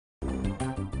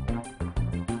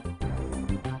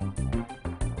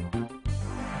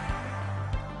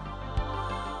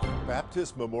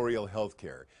Baptist Memorial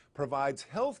Healthcare provides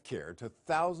health care to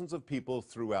thousands of people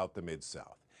throughout the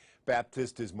Mid-South.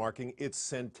 Baptist is marking its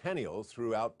centennial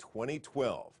throughout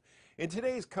 2012. In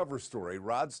today's cover story,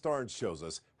 Rod Starns shows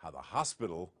us how the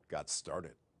hospital got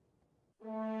started.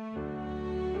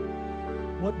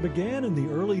 What began in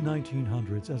the early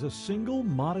 1900s as a single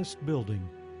modest building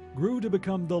grew to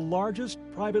become the largest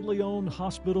privately owned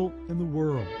hospital in the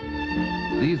world.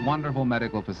 These wonderful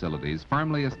medical facilities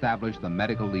firmly establish the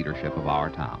medical leadership of our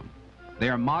town. They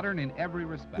are modern in every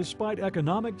respect. Despite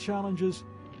economic challenges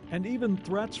and even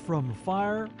threats from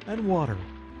fire and water,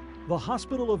 the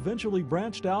hospital eventually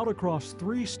branched out across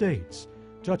 3 states,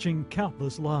 touching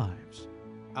countless lives.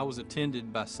 I was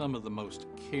attended by some of the most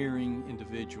caring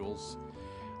individuals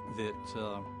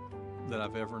that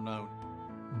I've ever known.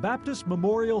 Baptist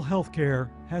Memorial Healthcare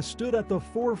has stood at the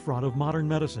forefront of modern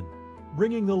medicine,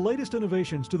 bringing the latest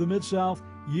innovations to the Mid-South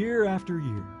year after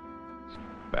year.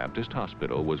 Baptist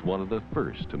Hospital was one of the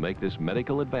first to make this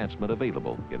medical advancement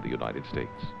available in the United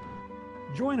States.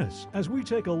 Join us as we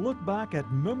take a look back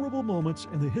at memorable moments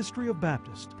in the history of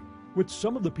Baptist with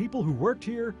some of the people who worked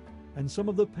here and some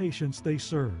of the patients they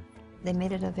served. They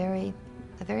made it a very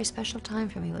special time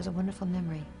for me. It was a wonderful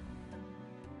memory.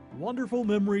 Wonderful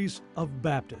memories of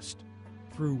Baptist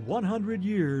through 100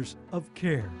 years of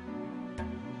care.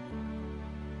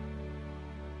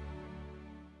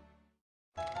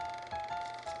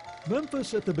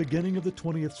 Memphis at the beginning of the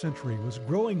 20th century was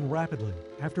growing rapidly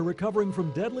after recovering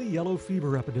from deadly yellow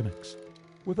fever epidemics.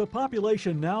 With a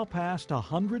population now past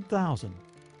 100,000,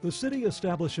 the city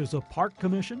establishes a park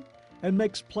commission and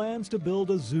makes plans to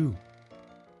build a zoo.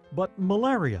 But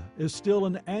malaria is still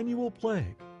an annual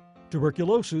plague,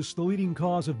 tuberculosis the leading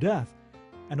cause of death,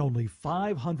 and only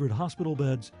 500 hospital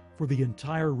beds for the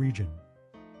entire region.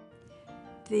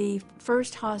 The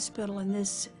first hospital in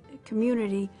this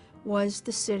community was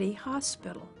the city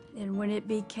hospital, and when it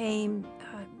became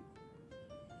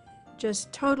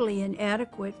just totally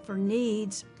inadequate for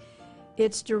needs,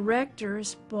 its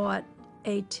directors bought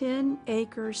a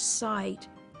 10-acre site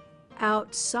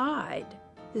outside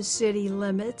the city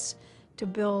limits to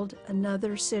build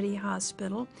another city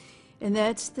hospital, and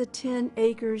that's the 10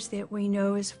 acres that we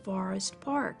know as Forest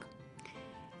Park.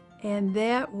 And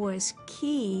that was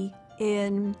key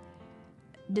in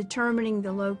determining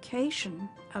the location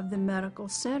of the medical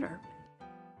center.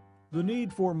 The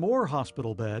need for more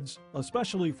hospital beds,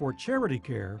 especially for charity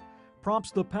care, prompts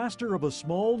the pastor of a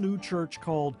small new church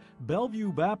called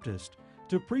Bellevue Baptist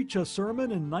to preach a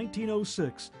sermon in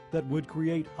 1906 that would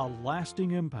create a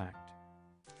lasting impact.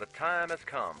 The time has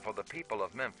come for the people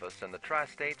of Memphis and the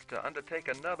Tri-States to undertake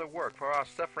another work for our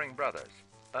suffering brothers.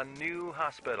 A new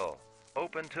hospital,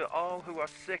 open to all who are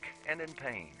sick and in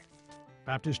pain.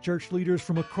 Baptist church leaders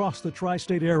from across the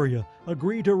tri-state area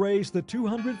agreed to raise the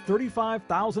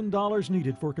 $235,000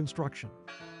 needed for construction.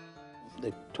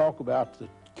 They talk about the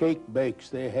cake bakes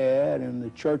they had and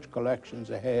the church collections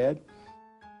they had.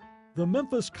 The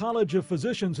Memphis College of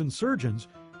Physicians and Surgeons,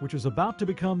 which is about to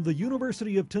become the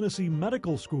University of Tennessee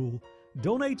Medical School,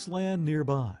 donates land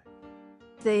nearby.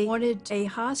 They wanted a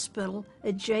hospital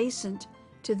adjacent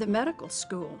to the medical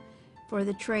school for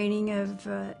the training of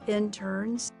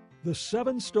interns. The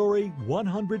 7-story,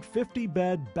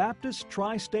 150-bed Baptist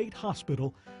Tri-State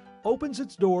Hospital opens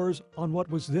its doors on what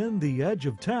was then the edge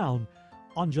of town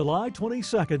on July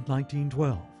 22,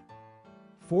 1912.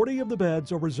 40 of the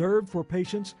beds are reserved for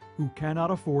patients who cannot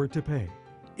afford to pay.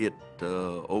 It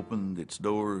opened its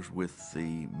doors with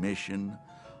the mission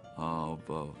of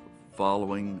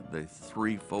following the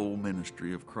threefold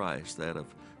ministry of Christ, that of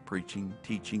preaching,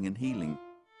 teaching, and healing.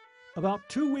 About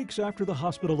 2 weeks after the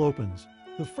hospital opens,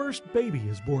 the first baby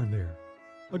is born there,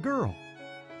 a girl.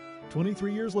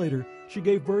 23 years later, she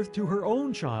gave birth to her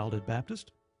own child at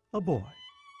Baptist, a boy.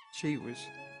 She was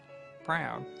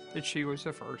proud that she was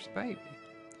the first baby.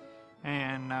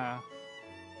 And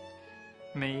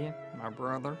me, my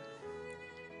brother,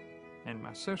 and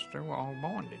my sister were all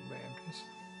born in Baptist.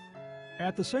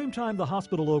 At the same time the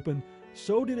hospital opened,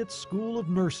 so did its School of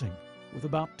Nursing, with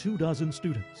about 24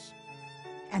 students.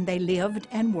 And they lived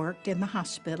and worked in the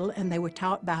hospital, and they were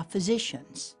taught by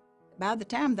physicians. By the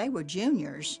time they were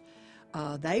juniors,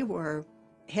 they were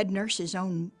head nurses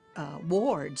on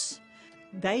wards.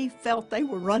 They felt they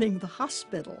were running the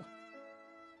hospital.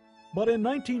 But in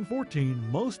 1914,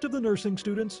 most of the nursing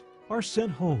students are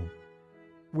sent home.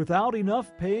 Without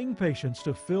enough paying patients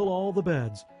to fill all the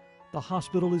beds, the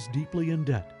hospital is deeply in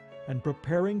debt and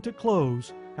preparing to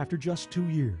close after just 2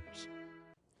 years.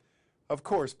 Of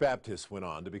course, Baptist went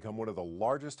on to become one of the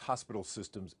largest hospital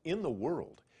systems in the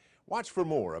world. Watch for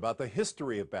more about the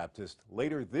history of Baptist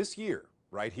later this year,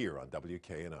 right here on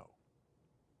WKNO.